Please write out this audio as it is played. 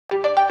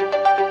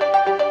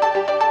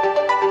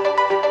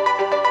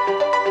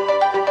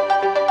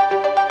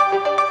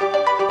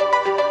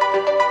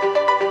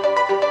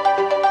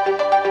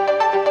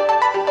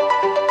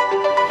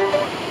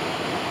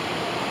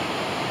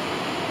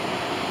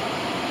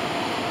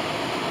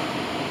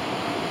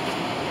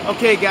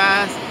Okay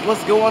guys,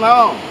 what's going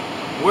on?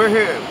 We're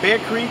here at Bear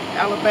Creek,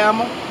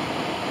 Alabama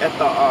at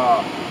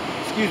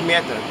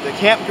the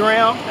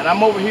campground, and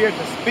I'm over here at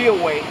the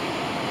spillway,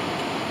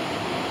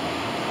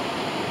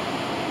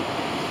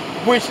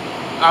 which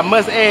I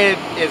must add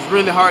is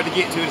really hard to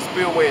get to. The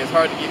spillway is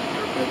hard to get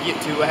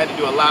to. I had to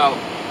do a lot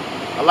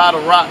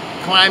of rock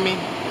climbing.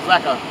 It's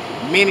like a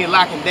mini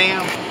locking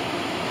dam.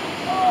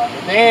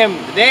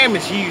 The dam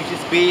is huge.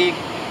 It's big,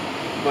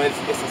 but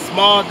it's a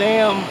small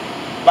dam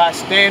by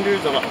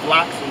standards of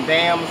locks and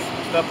dams,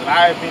 stuff that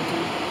I've been to.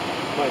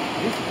 But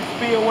this is the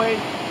spillway,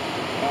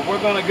 and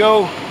we're gonna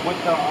go with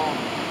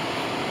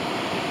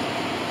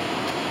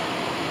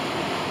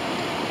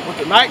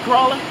the night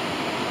crawler.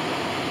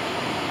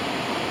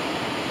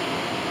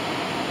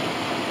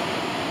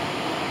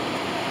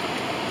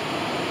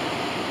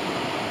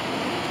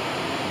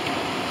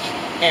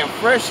 And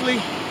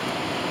freshly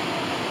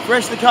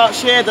caught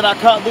shad that I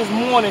caught this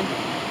morning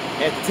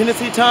at the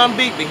Tennessee Tom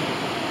Beekby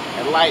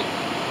at like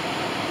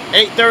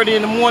 8:30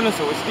 in the morning,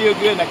 so it's still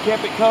good, and I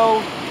kept it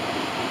cold.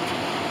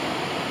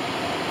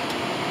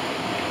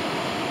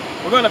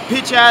 We're gonna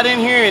pitch out in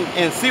here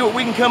and see what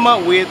we can come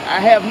up with. I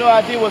have no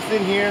idea what's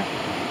in here.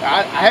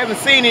 I haven't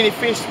seen any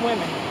fish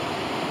swimming,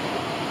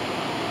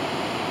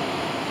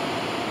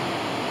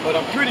 but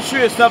I'm pretty sure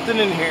it's something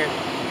in here.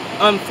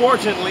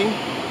 Unfortunately,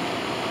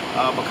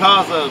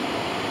 because of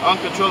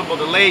uncontrollable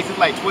delays, it's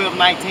like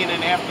 12:19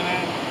 in the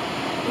afternoon.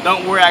 But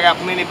don't worry, I got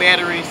plenty of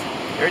batteries.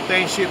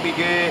 Everything should be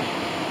good.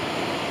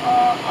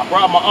 I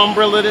brought my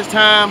umbrella this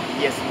time.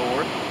 Yes,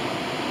 Lord.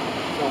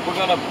 So we're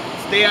gonna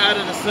stay out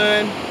of the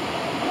sun.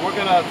 We're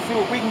gonna see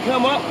what we can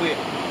come up with.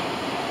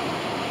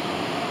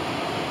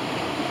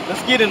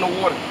 Let's get in the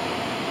water.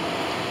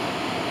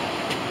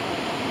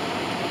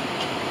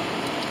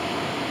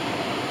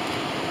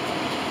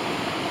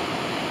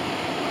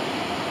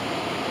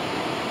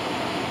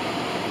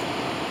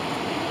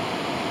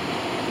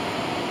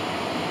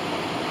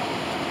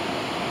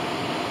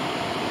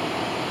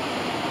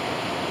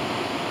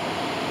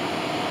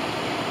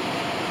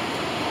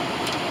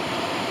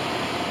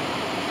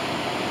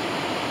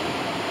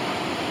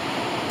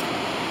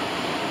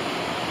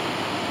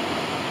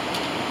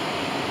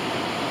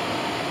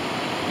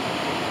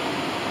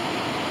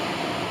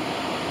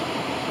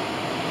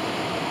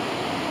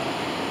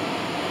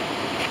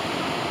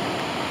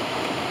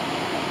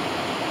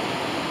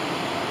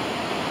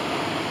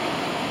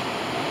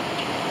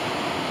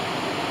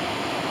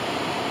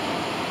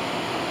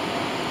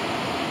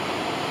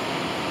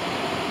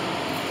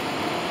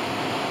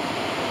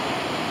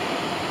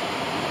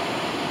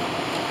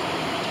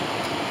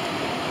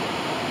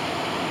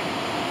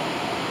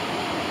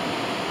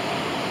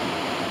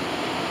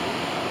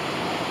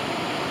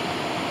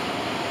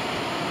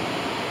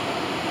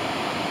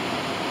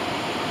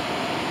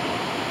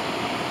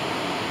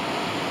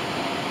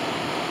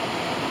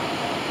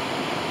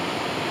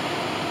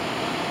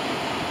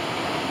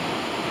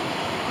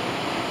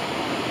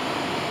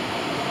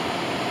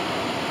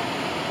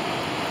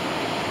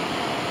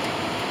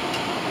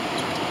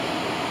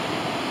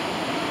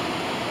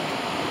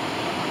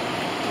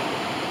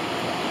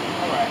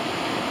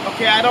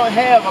 Okay, I don't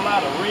have a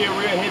lot of real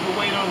heavy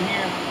weight on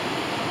here.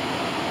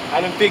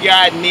 I didn't figure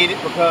I'd need it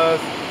because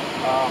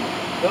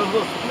those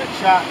little split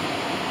shots,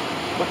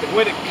 with the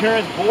way the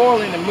current's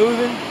boiling and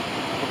moving,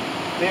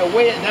 they'll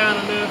weigh it down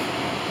enough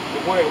to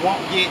where it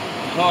won't get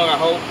hung, I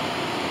hope.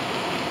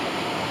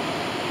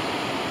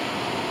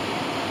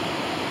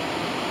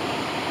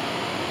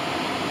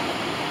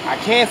 I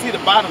can see the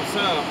bottom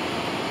some.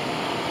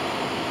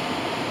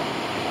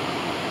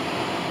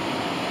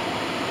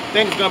 I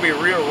think it's gonna be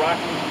real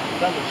rocky.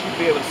 Something should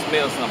be able to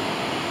smell something.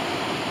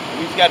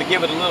 We just got to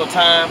give it a little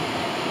time.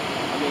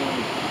 I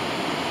mean,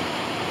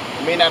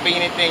 there may not be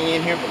anything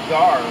in here but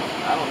gars.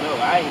 I don't know.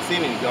 I ain't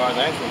seen any gars.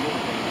 I ain't seen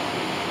anything.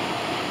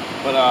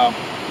 But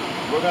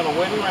we're gonna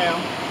wait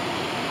around.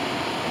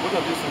 And we're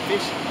gonna do some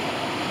fishing.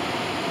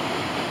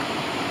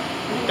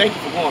 Thank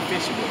you for going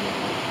fishing with me.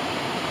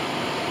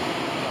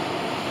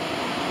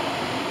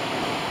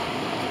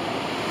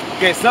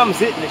 Okay, something's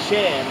hitting the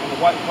shad on the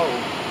white pole.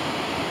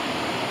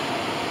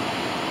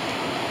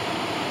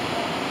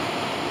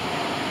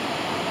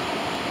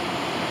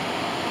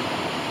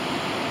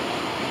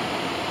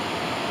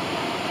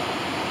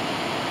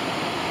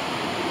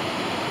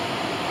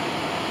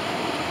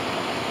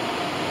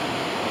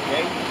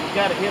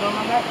 Got a hit on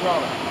my night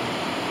crawler.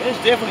 There's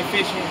definitely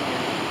fish in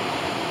here.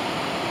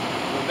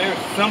 Well, there's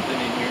something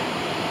in here.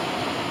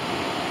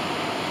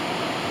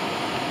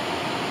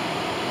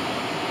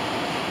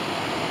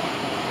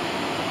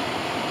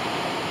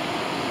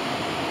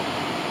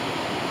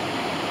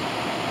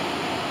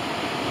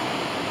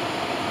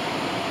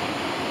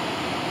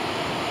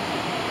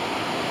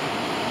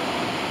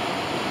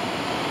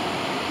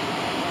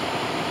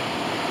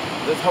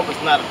 Let's hope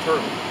it's not a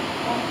turtle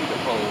on the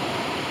pole.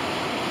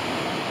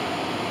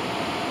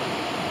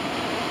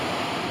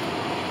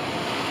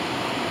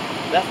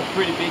 That's a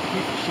pretty big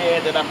piece of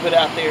shad that I put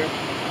out there.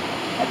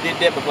 I did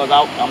that because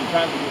I'm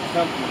trying to get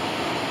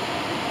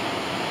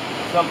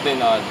something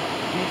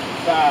decent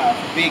size,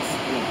 big,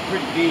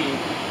 pretty big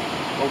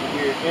over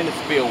here in the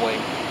spillway.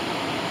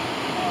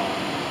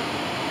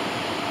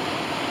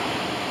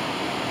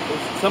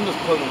 Some just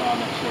pulling on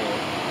that shad.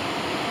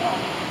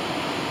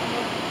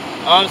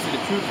 Honestly,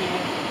 the truth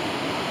is,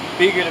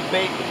 bigger the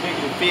bait, the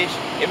bigger the fish.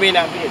 It may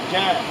not be a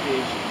giant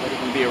fish, but it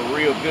can be a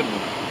real good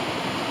one.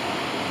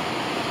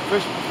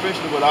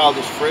 Especially with all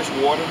this fresh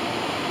water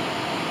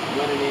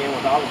running in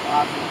with all this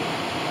oxygen.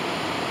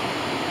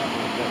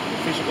 The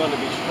fish are going to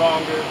be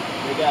stronger.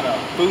 They got a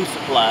food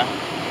supply.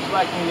 It's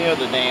like any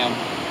other dam.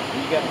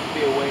 You got to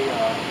spillway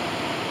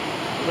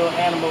little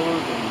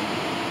animals and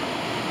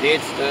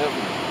dead stuff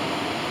and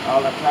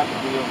all that type of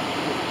deal.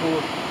 Just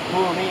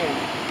pull in and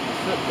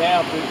slip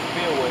down through the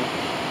spillway,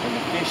 and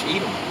the fish eat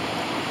them.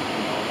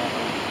 You know,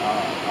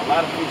 a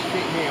lot of fish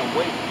sit here and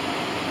wait.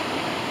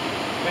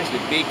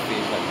 Especially big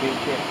fish like big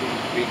catfish,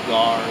 big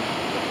gars,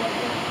 stuff like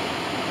that.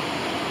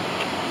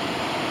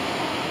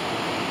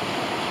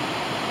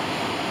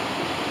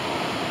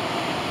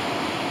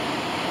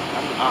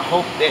 I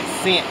hope that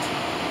scent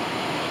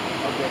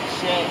of that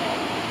shad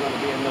is going to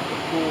be enough to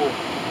pull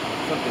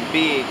something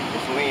big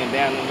that's laying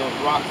down in those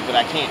rocks, but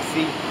I can't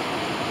see.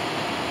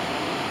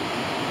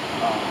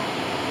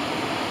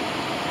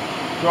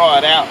 Draw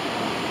it out,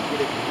 get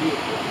it big,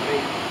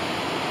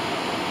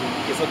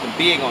 get something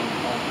big on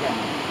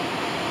camera.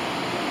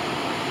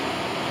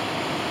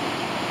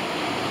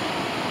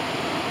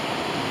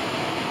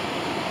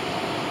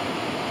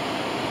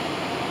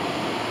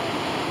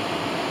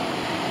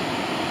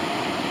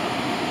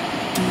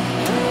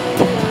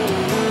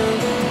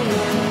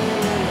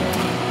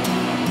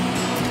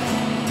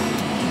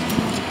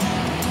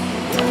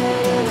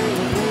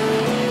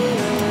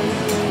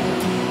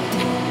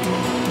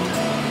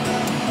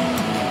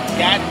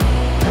 Got it.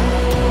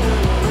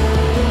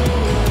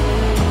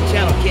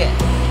 Channel cat.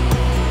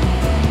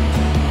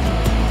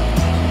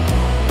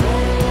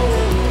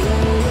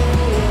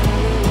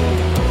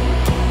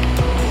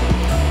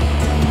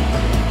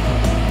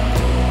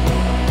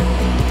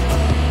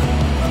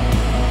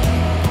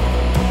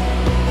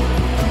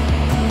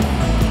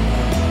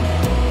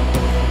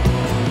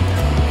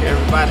 Okay,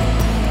 everybody.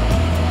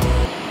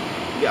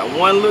 We got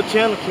one little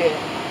channel cat.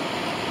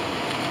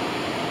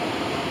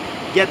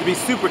 You have to be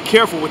super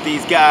careful with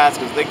these guys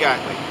because they got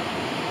like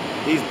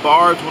these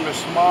barbs when they're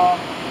small,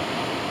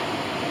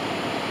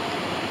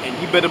 and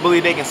you better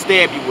believe they can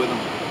stab you with them,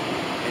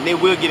 and they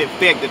will get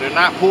infected. They're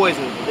not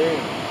poisonous, but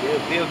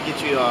they'll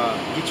get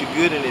you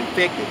good and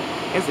infected.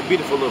 It's a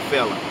beautiful little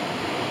fella.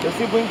 Let's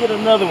see if we can get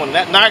another one.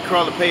 That night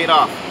crawler paid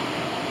off.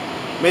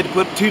 Made to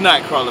put 2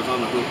 night crawlers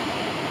on the hook.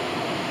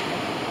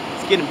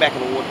 Let's get him back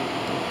in the water.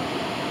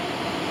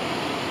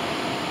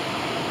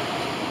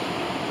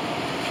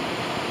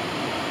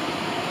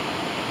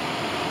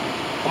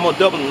 I'm gonna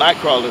double the night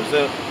crawlers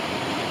up.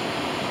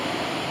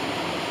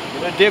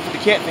 They're different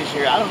to catfish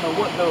here. I don't know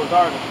what those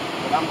are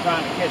that I'm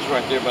trying to catch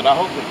right there, but I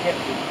hope the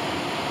catfish,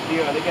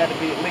 they got to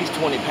be at least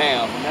 20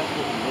 pounds, and that's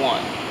what we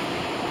want.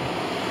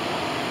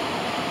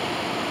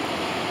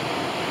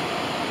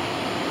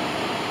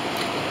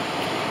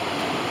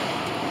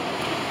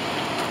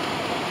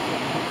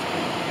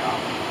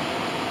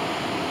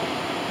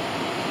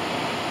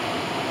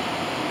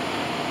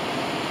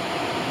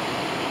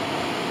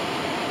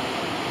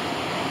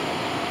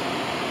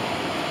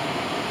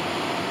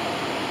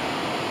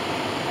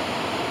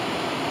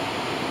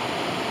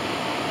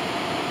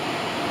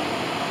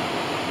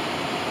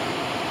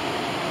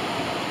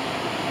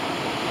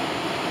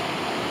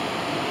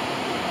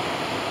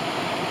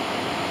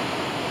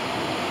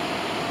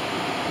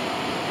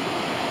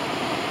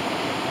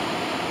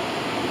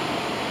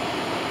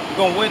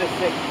 We're gonna wait a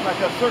second, like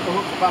that circle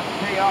hook's about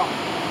to pay off.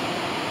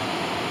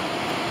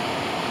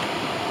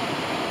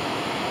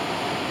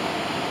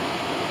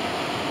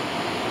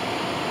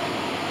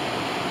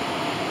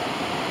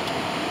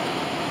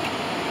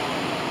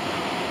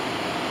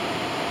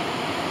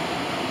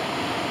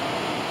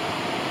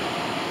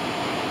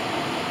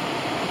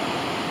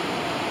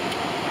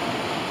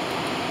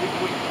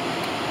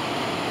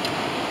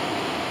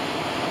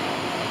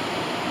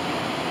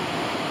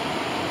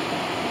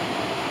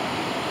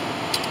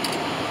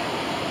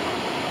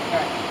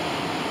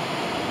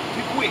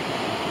 Too quick.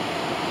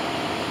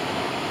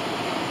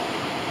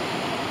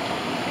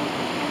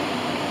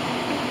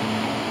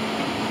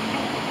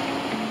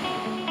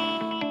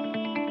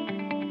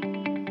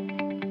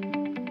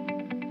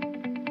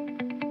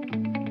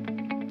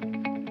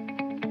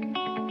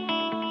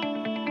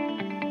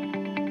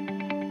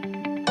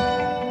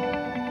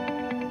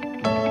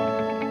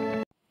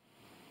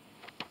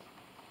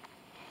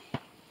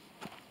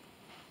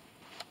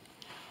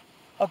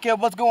 Okay,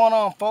 what's going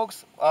on,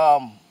 folks?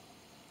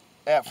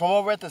 From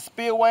over at the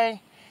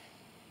spillway,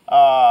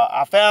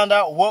 I found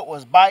out what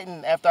was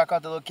biting after I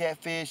caught the little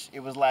catfish.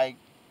 It was like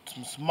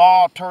some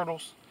small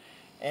turtles,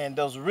 and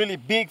those really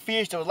big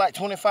fish that was like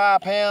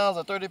 25 pounds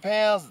or 30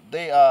 pounds,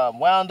 they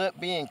wound up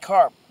being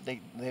carp.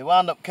 They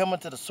wound up coming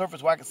to the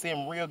surface where I could see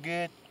them real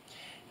good,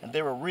 and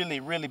they were really,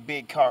 really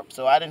big carp.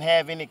 So I didn't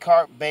have any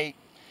carp bait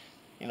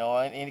you know,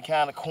 any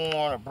kind of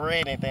corn or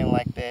bread, anything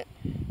like that.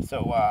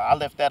 So I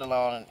left that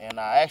alone, and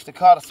I actually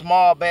caught a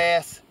small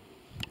bass,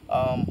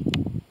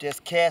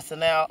 just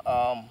casting out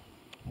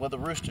with a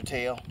rooster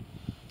tail.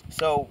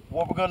 So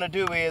what we're gonna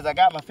do is, I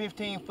got my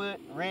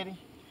 15-foot ready.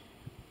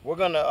 We're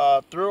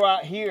gonna throw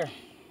out here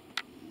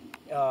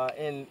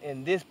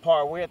in this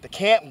part. We're at the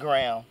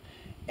campground,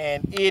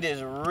 and it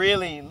is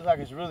really, looks like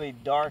it's really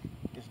dark.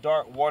 It's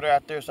dark water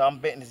out there, so I'm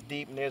betting it's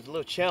deep, and there's a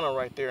little channel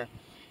right there.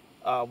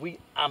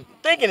 I'm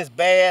thinking it's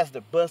bass.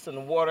 They're busting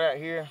the water out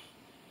here,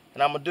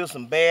 and I'm gonna do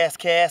some bass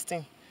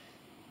casting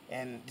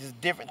and just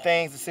different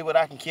things to see what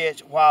I can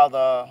catch while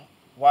the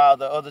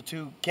other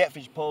two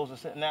catfish poles are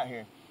sitting out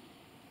here.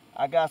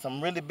 I got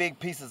some really big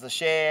pieces of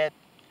shad,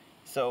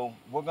 so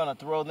we're gonna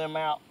throw them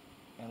out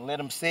and let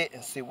them sit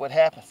and see what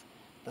happens.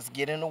 Let's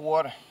get in the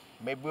water.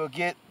 Maybe we'll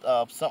get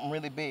something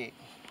really big.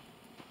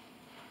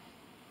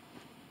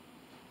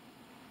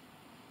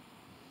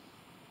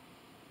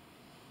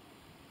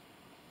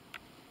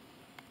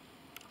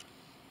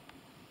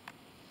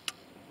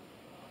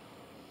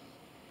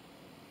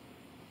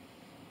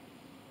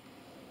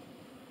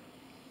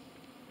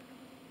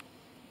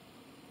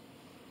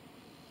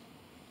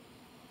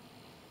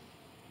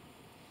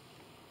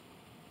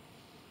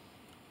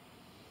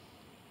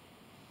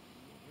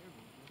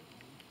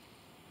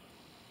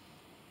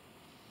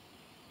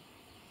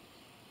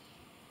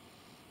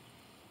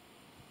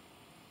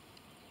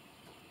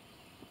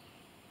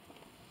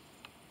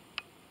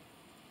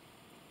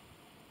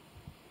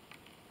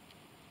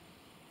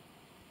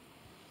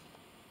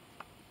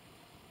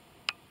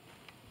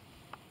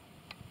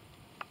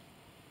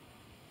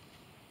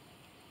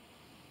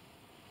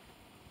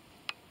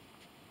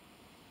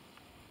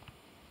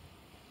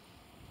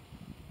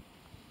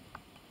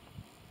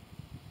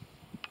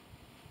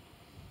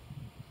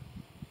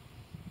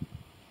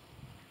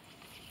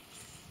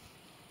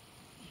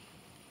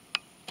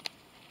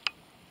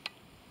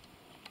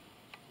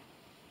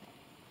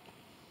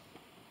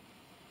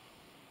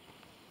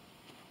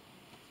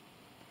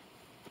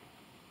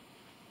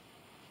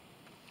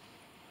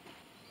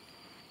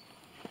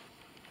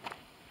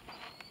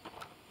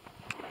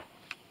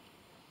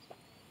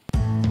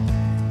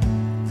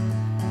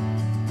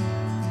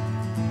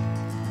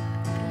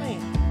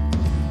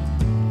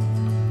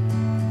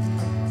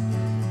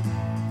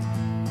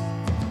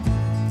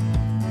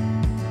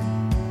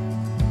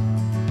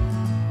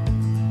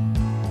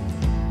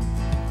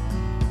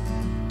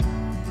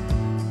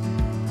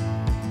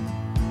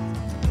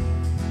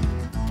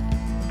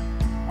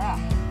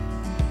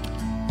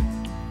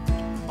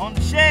 On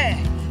the shad.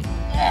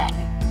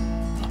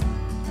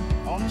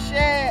 On the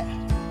shad.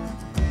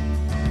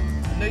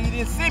 I know you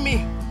didn't see me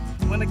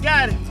when I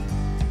got him.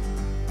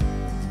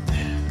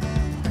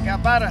 I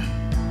got about a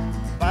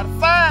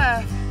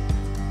 5.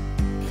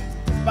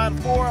 It's about a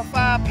 4 or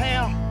 5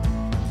 pound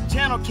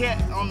channel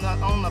cat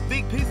on a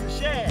big piece of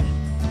shad.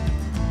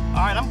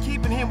 All right, I'm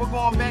keeping him. We're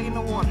going back in the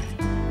water.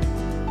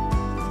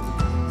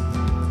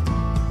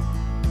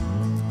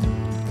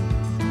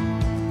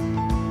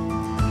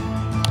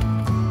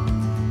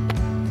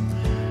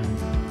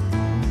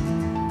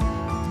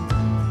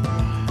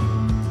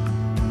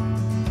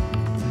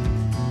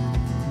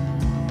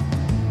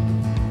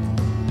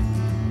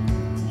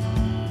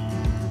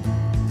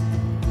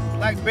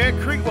 Like Bear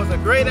Creek was a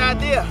great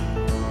idea.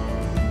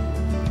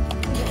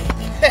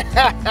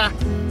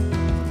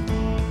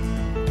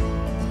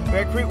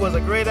 Bear Creek was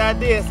a great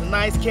idea. It's a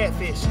nice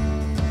catfish.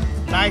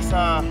 Nice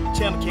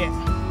channel cat.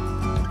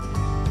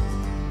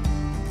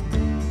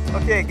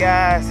 Okay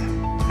guys,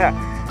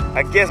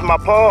 I guess my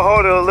pole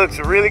holder looks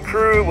really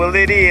crude. Well,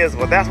 it is.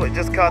 Well, that's what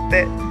just caught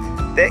that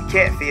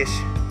catfish.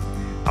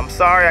 I'm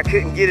sorry I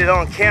couldn't get it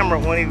on camera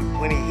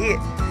when he hit.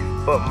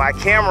 But my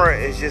camera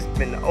has just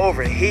been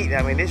overheating.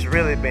 I mean, it's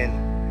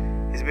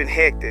been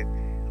hectic.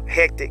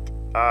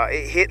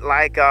 It hit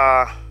like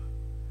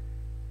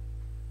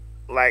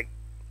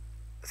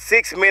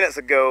 6 minutes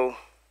ago,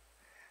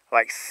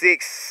 like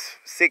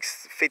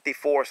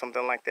 6:54,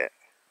 something like that.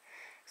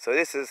 So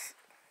this is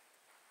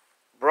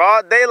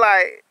broad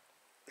daylight,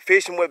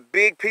 fishing with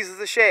big pieces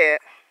of shad.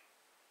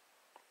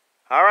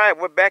 All right,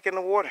 we're back in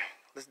the water.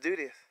 Let's do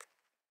this.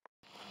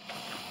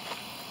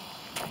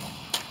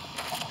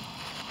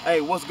 Hey,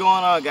 what's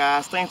going on,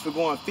 guys? Thanks for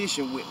going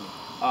fishing with me.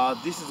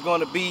 This is going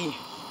to be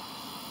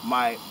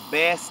my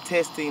bass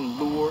testing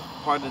lure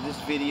part of this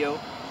video.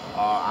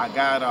 I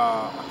got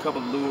a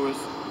couple lures,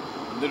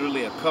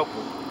 literally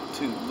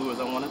two lures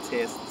I want to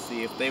test to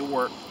see if they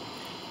work,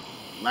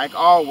 like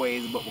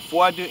always. But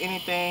before I do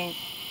anything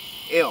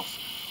else,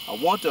 I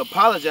want to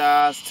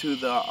apologize to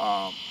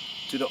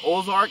the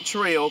Ozark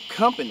Trail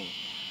company.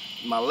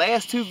 My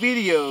last 2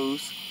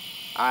 videos,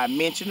 I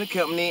mentioned the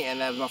company,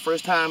 and that was my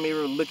first time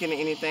ever looking at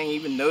anything,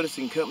 even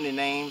noticing company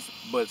names.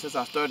 But since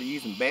I started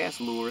using bass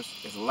lures,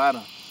 there's a lot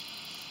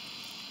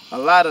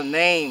of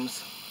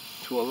names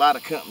to a lot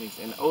of companies.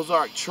 And the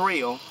Ozark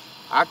Trail,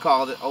 I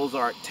called it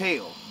Ozark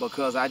Tail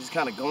because I just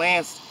kind of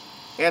glanced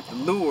at the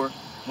lure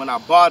when I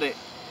bought it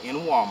in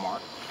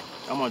Walmart.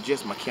 I'm gonna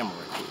adjust my camera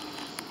real quick.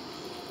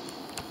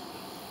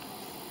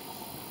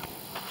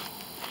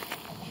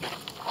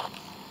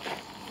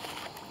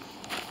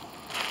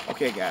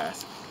 Okay,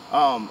 guys.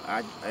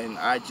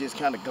 I just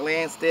kind of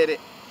glanced at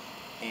it,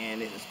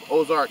 and it's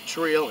Ozark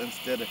Trail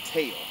instead of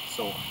tail.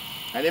 So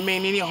I didn't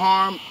mean any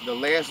harm. The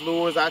last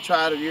lures I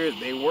tried of yours,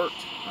 they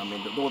worked. I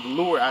mean, the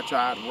lure I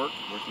tried worked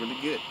really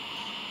good.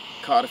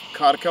 Caught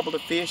a couple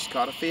of fish,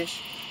 caught a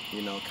fish,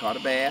 you know, caught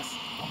a bass.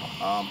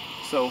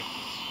 So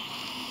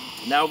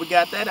now we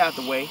got that out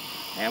the way,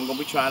 and I'm gonna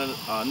be trying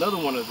another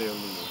one of their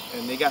lures,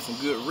 and they got some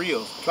good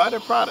reels. Try their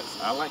products.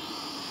 I like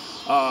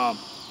it.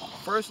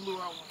 First lure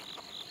I want.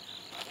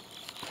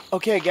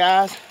 Okay,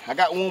 guys, I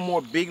got one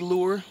more big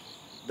lure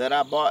that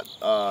I bought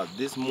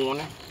this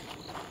morning,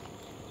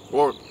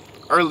 or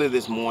early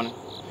this morning.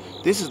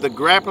 This is the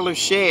Grappler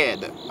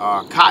Shad,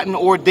 Cotton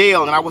or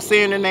Dale, and I was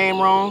saying the name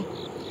wrong.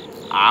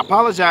 I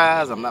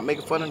apologize. I'm not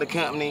making fun of the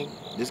company.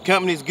 This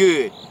company's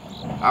good.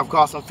 I've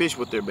caught some fish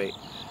with their bait.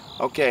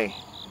 Okay,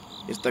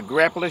 it's the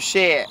Grappler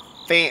Shad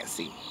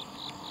Fancy.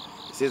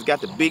 It's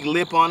got the big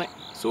lip on it,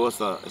 so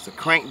it's a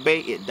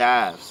crankbait. It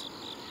dives.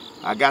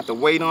 I got the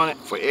weight on it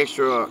for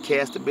extra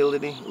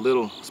castability, a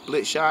little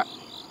split shot.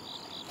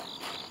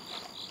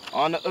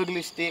 On the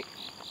ugly stick,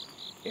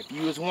 if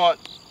you just want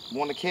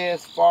to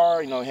cast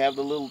far, you know, have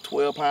the little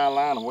 12-pound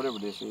line or whatever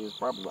this is,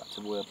 probably about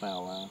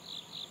 12-pound line.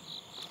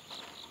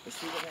 Let's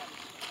see what happens.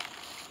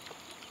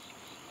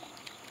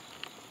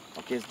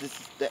 Okay, so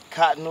this is that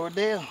Cotton or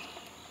Dale.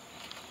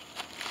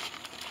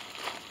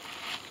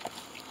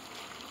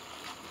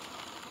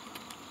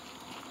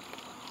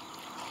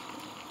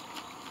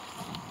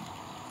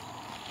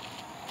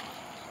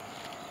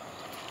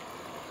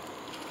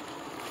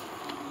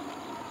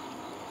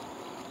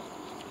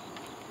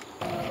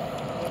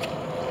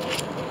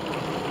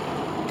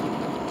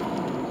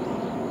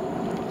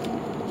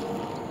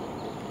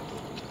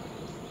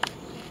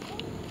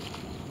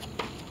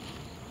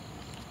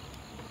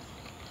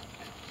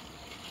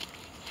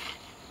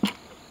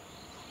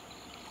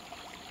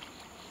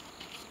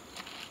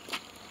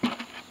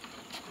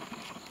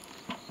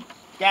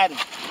 Got him.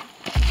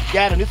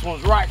 Got him. This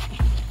one's right.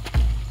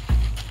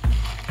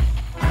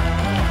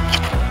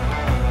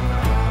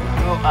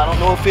 I don't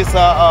know if it's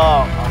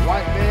a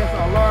white bass or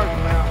a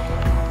largemouth.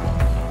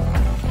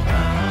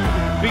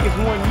 The biggest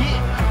one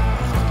yet.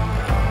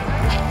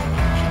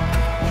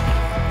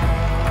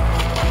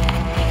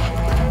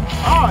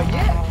 Oh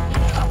yeah.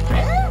 Not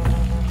bad.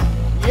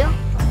 Yeah,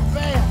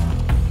 fast.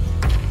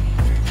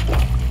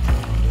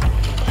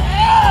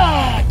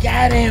 Ah,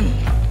 got him.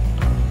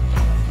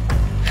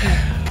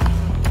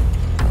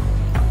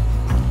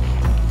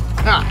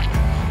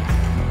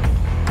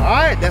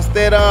 Alright, that's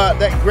that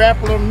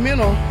Grappler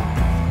Minnow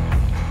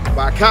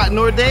by Cotton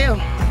or Dale.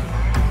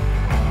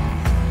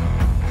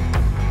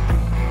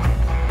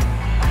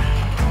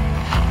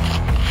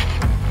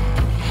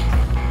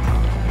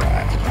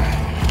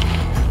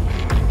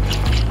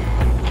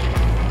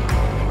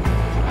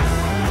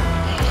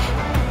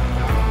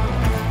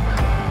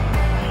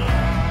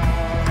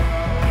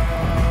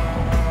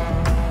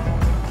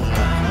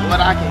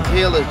 What I can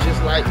tell is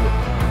just like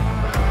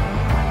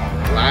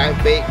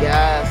live bait,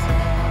 guys.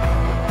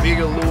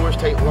 Bigger lures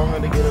take longer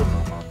to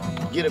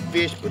get a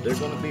fish, but they're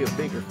gonna be a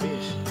bigger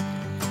fish.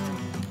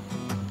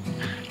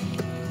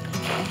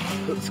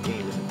 Hook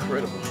scheme is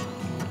incredible.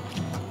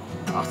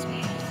 Awesome.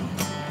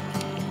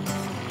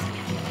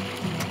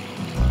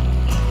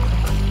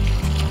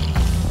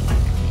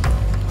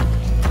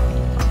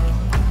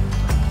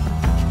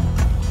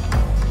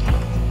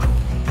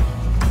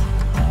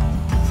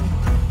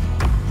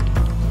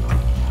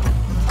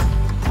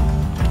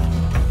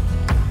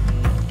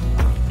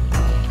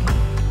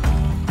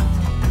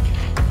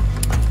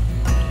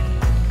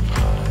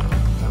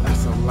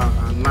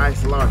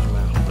 Nice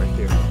largemouth right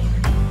there.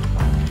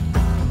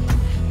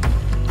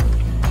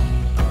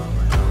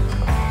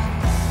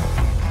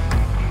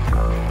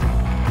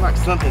 Like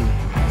something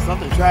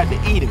tried to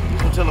eat him. You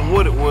can tell him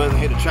what it was and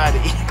had to try to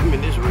eat him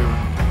in this river.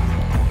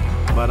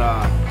 But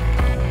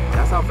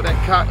that's all for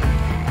that Cotton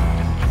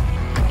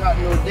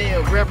or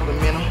Dale Grappler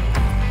Minnow.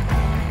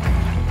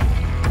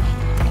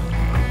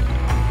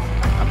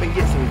 I've been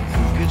getting some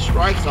good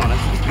strikes on it.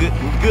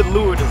 Some good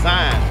lure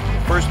design.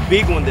 The first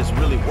big one that's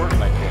really worked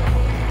like that.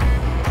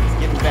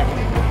 Getting back in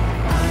the book.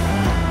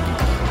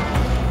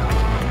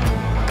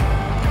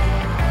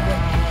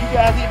 You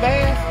guys eat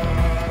bass?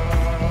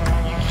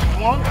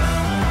 You want it?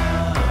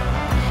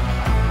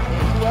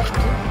 You want it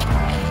too?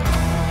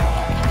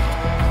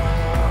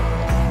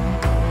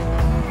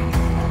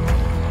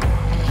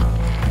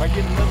 If I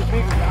get another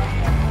bigger guy.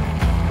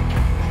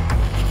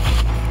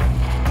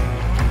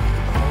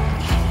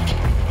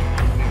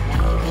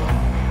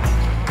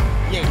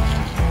 Yeah.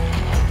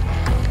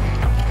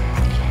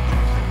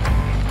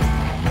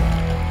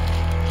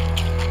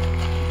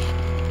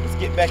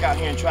 Get back out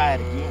here and try it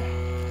again.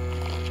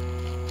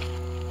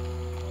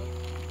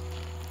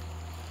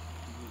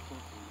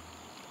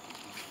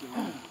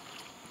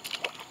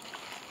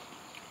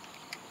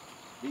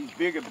 These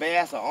bigger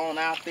bass are on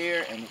out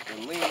there, and they're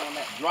leaning on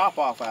that drop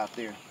off out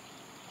there.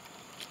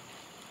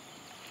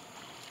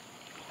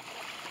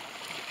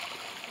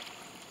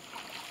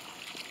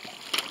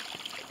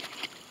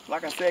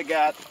 Like I said,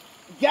 guys,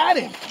 Got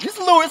him. This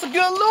lure is a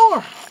good lure.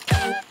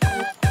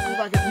 Looks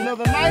like it's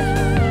another nice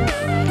one.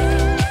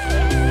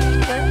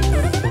 Okay.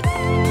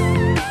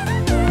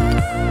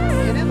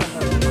 It is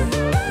another one.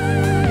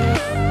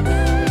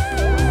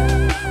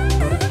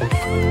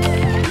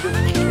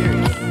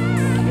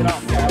 Get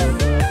off, guys.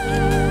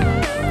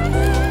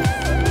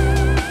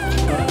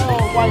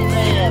 Oh, white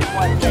bass,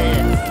 white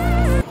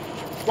bass.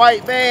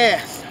 White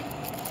bass.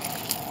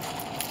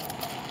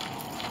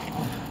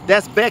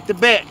 That's back to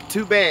back,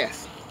 2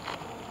 bass.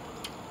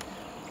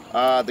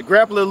 The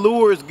grappler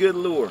lure is good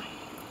lure.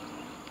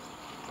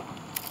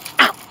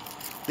 Ow.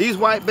 These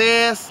white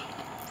bass,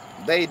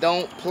 they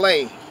don't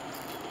play.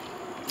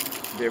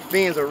 Their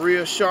fins are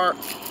real sharp.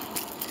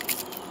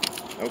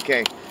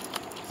 Okay,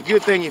 it's a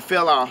good thing you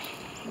fell off.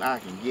 Now I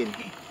can get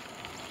him.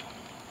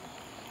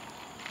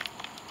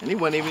 And he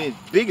wasn't even as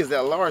big as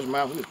that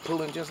largemouth. He was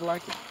pulling just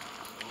like it.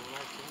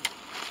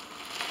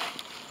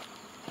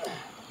 You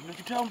know what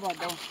you're talking about,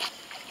 though?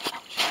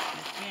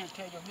 Can't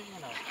take your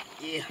hand off.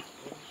 Yeah.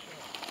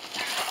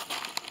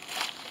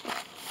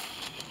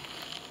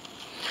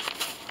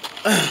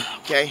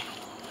 Okay.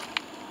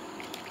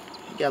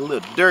 He got a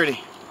little dirty.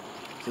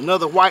 It's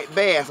another white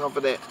bass off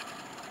of that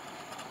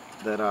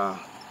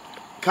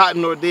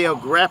Cotton Ordale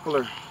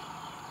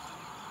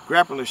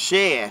grappler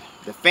shad,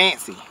 the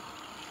fancy.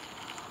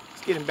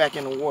 Let's get him back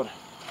in the water.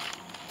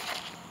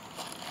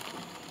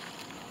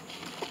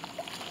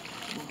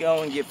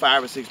 Go and get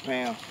 5 or 6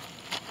 pounds.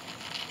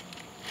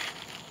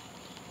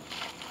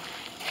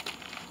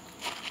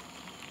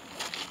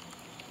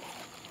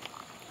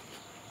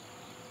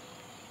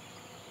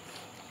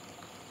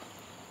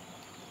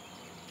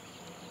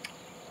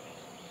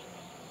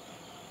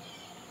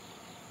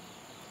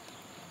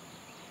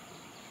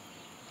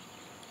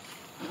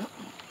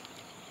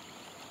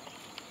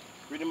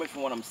 Pretty much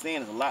from what I'm seeing,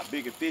 there's a lot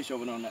bigger fish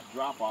over there on that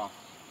drop off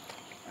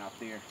out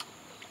there.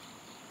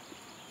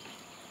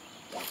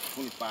 Like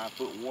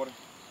 25-foot water.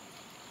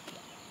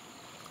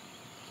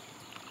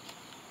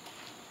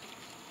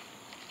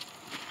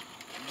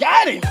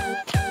 Got him!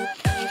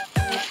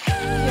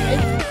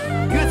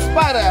 Yeah, good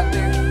spot out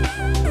there.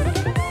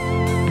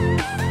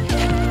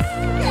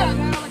 Yeah,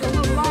 man, like a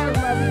little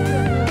largemouth.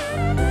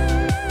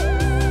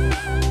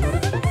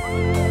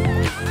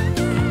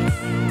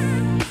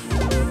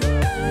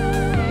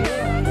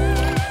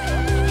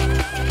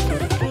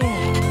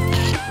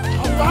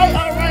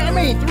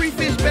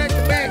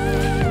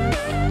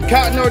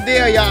 Cotton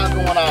Ordale, y'all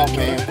going off,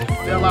 man.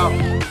 Fell off.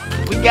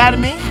 We got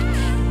him in.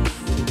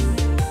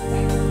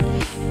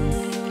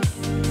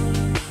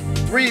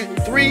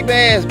 Three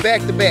bass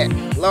back to back.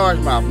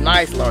 Largemouth,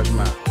 nice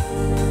largemouth.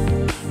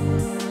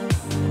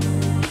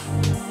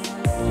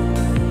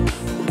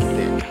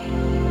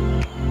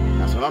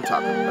 That's what I'm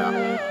talking about.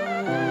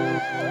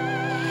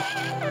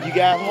 You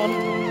guys want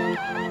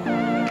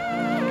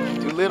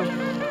him? Too little?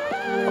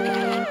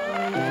 Okay.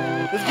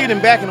 Let's get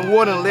him back in the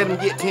water and let him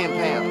get 10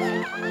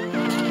 pounds.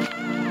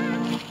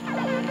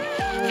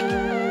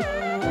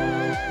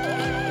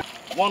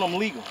 One of them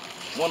legal.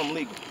 One of them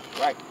legal.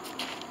 Right.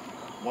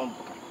 One.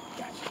 Okay.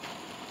 Gotcha.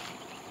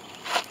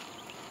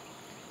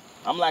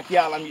 I'm like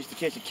y'all. I'm used to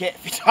catching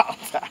catfish all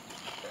the time.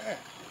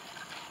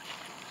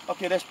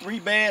 Okay, that's 3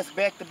 bass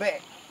back to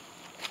back.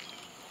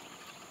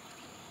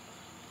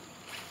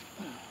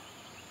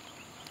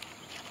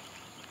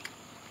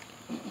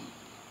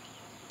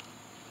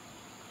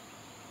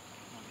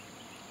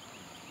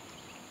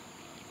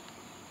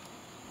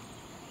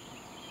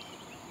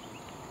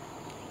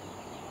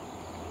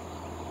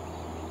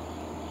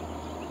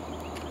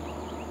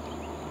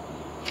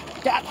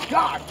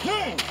 God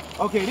dang!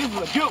 Okay, this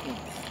is a good one.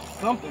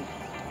 Something.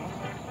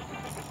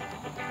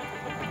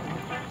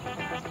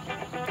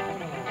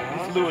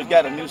 This lure's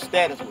got a new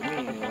status with me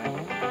anyway.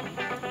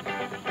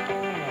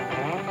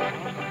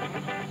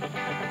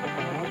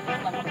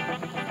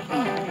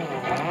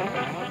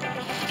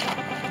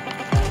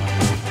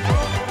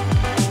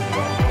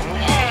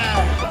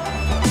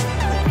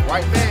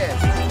 White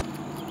bass.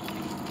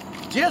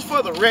 Just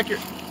for the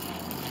record,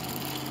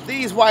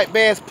 these white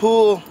bass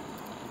pull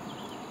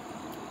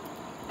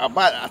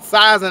about a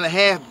size and a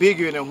half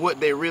bigger than what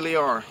they really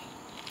are.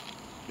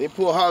 They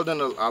pull harder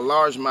than a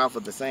largemouth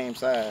of the same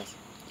size.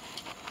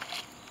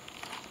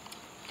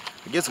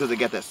 I guess because they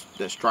got that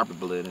striper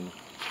blood in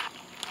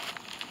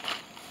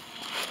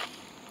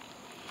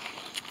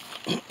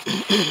it.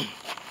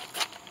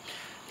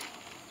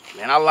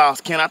 Man, I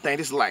lost count. I think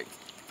this is like,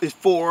 it's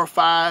 4 or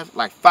 5,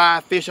 like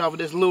 5 fish off of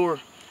this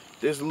lure.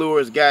 This lure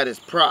has got its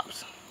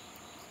props.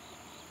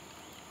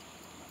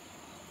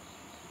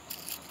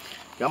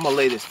 I'm gonna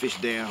lay this fish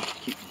down,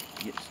 keep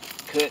it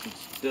cut and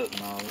stuck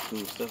and all that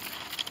cool stuff.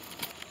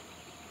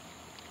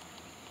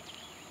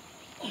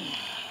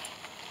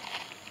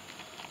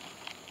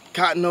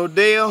 Cotton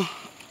Ordale.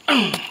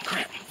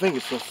 Crap, my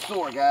fingers so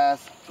sore, guys,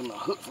 from the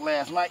hooks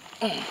last night.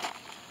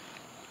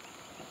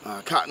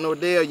 Cotton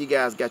Ordale, you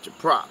guys got your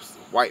props.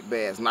 White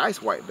bass,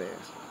 nice white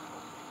bass.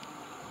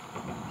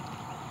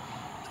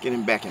 Let's get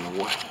him back in the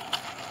water.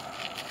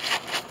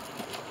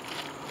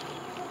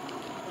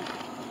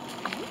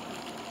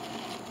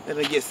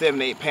 Let it get 7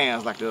 to 8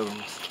 pounds like the other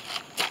ones.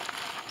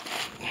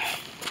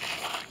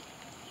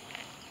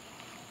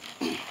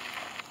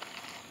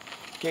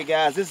 Okay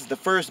guys, this is the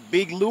first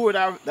big lure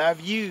that I've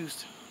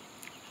used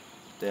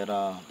that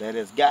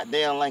has got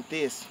down like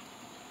this.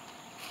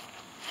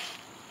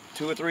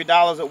 $2 or $3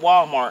 at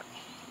Walmart.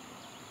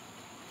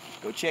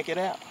 Go check it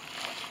out.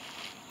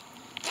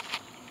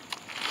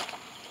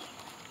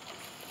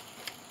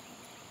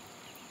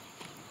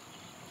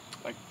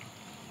 Like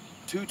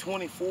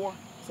 $2.24,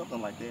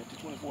 something like that.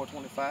 $2.24,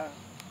 $2.25.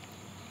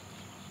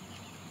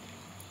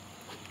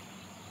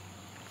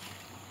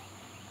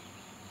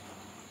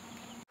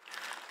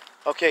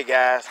 Okay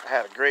guys, I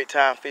had a great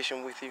time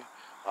fishing with you.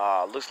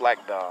 Looks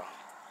like the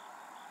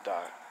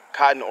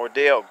Cotton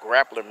Ordell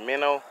Grappler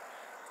Minnow.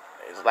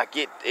 It's like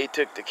it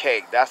took the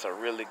cake. That's a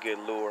really good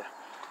lure.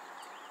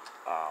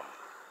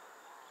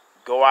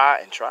 Go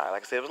out and try it.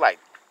 Like I said, it was like,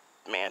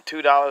 man,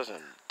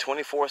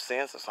 $2.24 or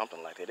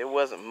something like that. It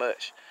wasn't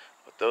much,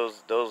 but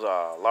those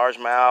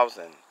largemouths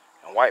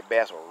and white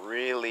bass were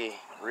really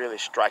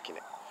striking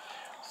it.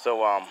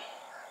 So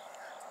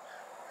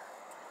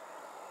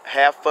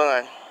have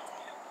fun.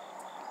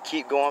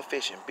 Keep going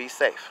fishing. Be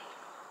safe.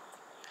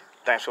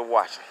 Thanks for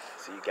watching.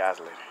 See you guys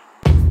later.